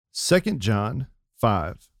2 John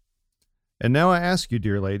 5. And now I ask you,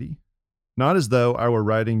 dear lady, not as though I were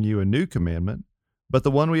writing you a new commandment, but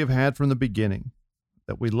the one we have had from the beginning,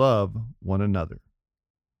 that we love one another.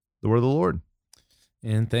 The word of the Lord.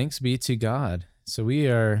 And thanks be to God. So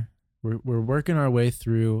we're working our way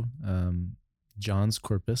through John's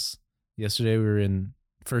corpus. Yesterday we were in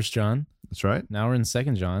 1 John. That's right. Now we're in 2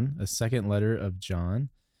 John, a second letter of John.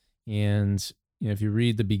 And if you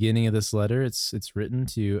read the beginning of this letter, it's written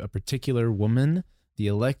to a particular woman, the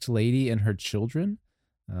elect lady and her children,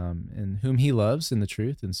 and whom he loves in the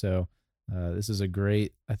truth. And so this is a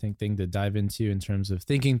great, I think, thing to dive into in terms of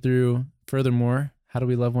thinking through furthermore, how do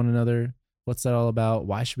we love one another? What's that all about?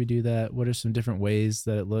 Why should we do that? What are some different ways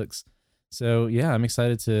that it looks? So yeah, I'm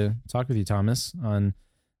excited to talk with you, Thomas, on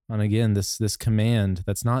again, this command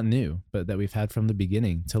that's not new, but that we've had from the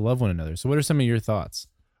beginning to love one another. So what are some of your thoughts?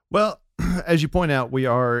 Well, as you point out, we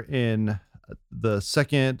are in the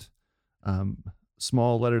second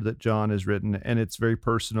small letter that John has written, and it's very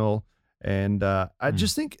personal. And I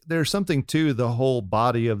just think there's something to the whole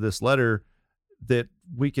body of this letter that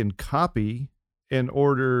we can copy in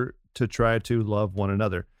order to try to love one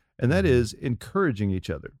another. And that is encouraging each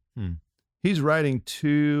other. He's writing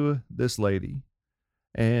to this lady,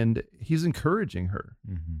 and he's encouraging her.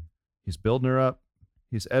 He's building her up.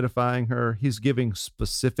 He's edifying her. He's giving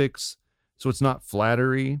specifics. So it's not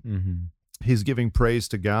flattery. He's giving praise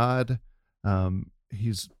to God.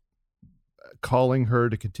 He's calling her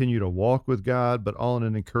to continue to walk with God, but all in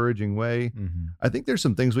an encouraging way. I think there's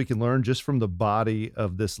some things we can learn just from the body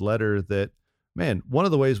of this letter that, man, one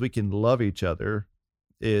of the ways we can love each other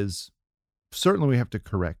is certainly we have to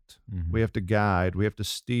correct. We have to guide. We have to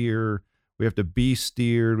steer. We have to be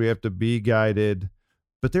steered. We have to be guided.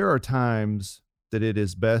 But there are times that it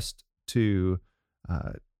is best to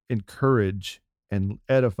encourage and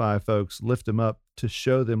edify folks, lift them up, to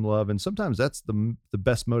show them love. And sometimes that's the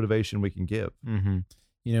best motivation we can give.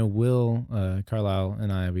 Will Carlisle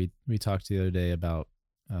and I, we talked the other day about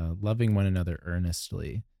loving one another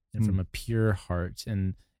earnestly and from a pure heart.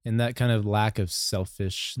 And that kind of lack of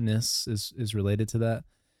selfishness is related to that.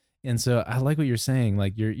 And so I like what you're saying.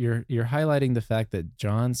 Like you're highlighting the fact that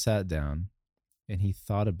John sat down and he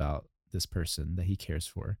thought about this person that he cares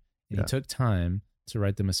for. And he took time to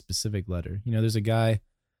write them a specific letter. There's a guy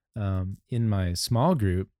in my small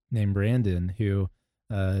group named Brandon who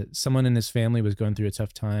someone in his family was going through a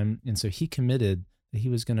tough time. And so he committed that he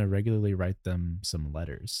was going to regularly write them some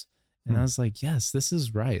letters. And I was like, yes, this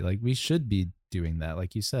is right. Like we should be doing that.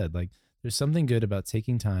 Like you said, like there's something good about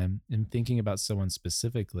taking time and thinking about someone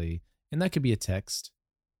specifically. And that could be a text.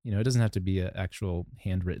 It doesn't have to be an actual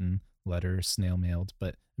handwritten letter, snail mailed,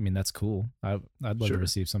 but I mean, that's cool. I'd love to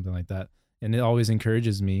receive something like that. And it always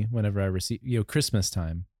encourages me whenever I receive, Christmas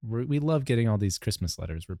time. We love getting all these Christmas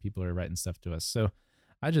letters where people are writing stuff to us. So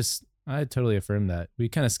I totally affirm that. We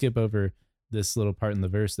kind of skip over this little part in the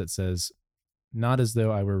verse that says, not as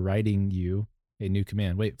though I were writing you a new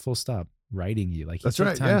command. Wait, full stop. Writing you. Like he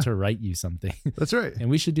took time to write you something. That's right. And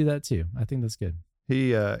we should do that too. I think that's good.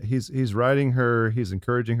 He's writing her. He's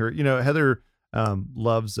encouraging her. Heather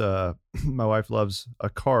loves, my wife loves a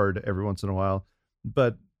card every once in a while,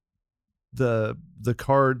 but the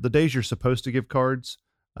card, the days you're supposed to give cards,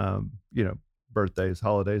 birthdays,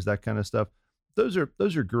 holidays, that kind of stuff. Those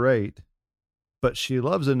are great, but she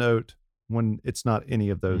loves a note when it's not any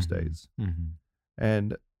of those days.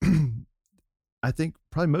 And I think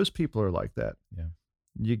probably most people are like that. Yeah.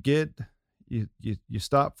 You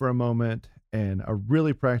stop for a moment, and a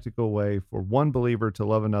really practical way for one believer to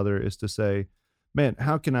love another is to say, man,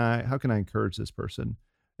 how can I encourage this person?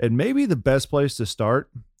 And maybe the best place to start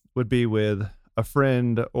would be with a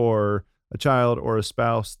friend or a child or a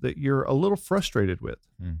spouse that you're a little frustrated with.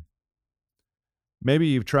 Maybe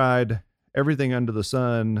you've tried everything under the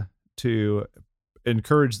sun to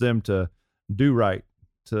encourage them to do right,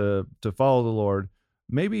 to follow the Lord.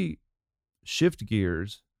 Maybe shift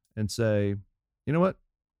gears and say, you know what?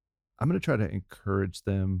 I'm going to try to encourage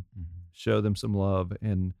them, show them some love,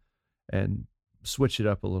 and switch it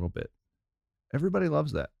up a little bit. Everybody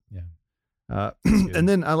loves that. Yeah. And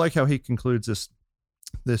then I like how he concludes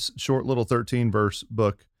this short little 13-verse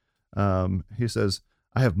book. He says,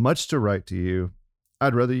 I have much to write to you.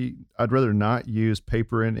 I'd rather not use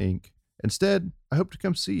paper and ink. Instead, I hope to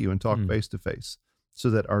come see you and talk face to face so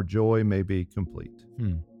that our joy may be complete.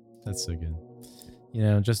 That's so good.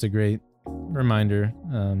 Just a great reminder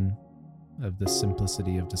of the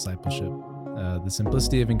simplicity of discipleship, the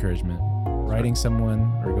simplicity of encouragement, writing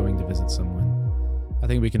someone or going to visit someone. I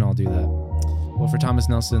think we can all do that. Well, for Thomas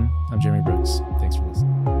Nelson, I'm Jeremy Brooks. Thanks for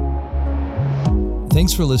listening.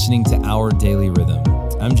 Thanks for listening to Our Daily Rhythm.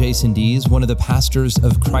 I'm Jason Dees, one of the pastors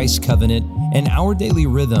of Christ Covenant, and Our Daily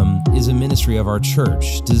Rhythm is a ministry of our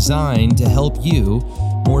church designed to help you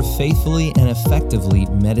more faithfully and effectively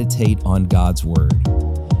meditate on God's Word.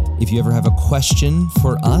 If you ever have a question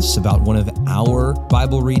for us about one of our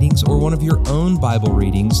Bible readings or one of your own Bible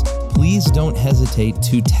readings, please don't hesitate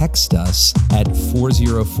to text us at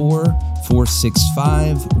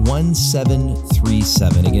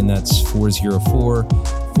 404-465-1737. Again, that's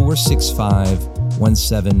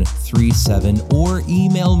 404-465-1737, or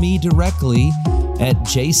email me directly at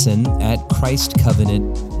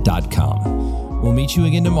jason@christcovenant.com. We'll meet you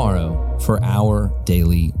again tomorrow for Our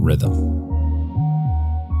Daily Rhythm.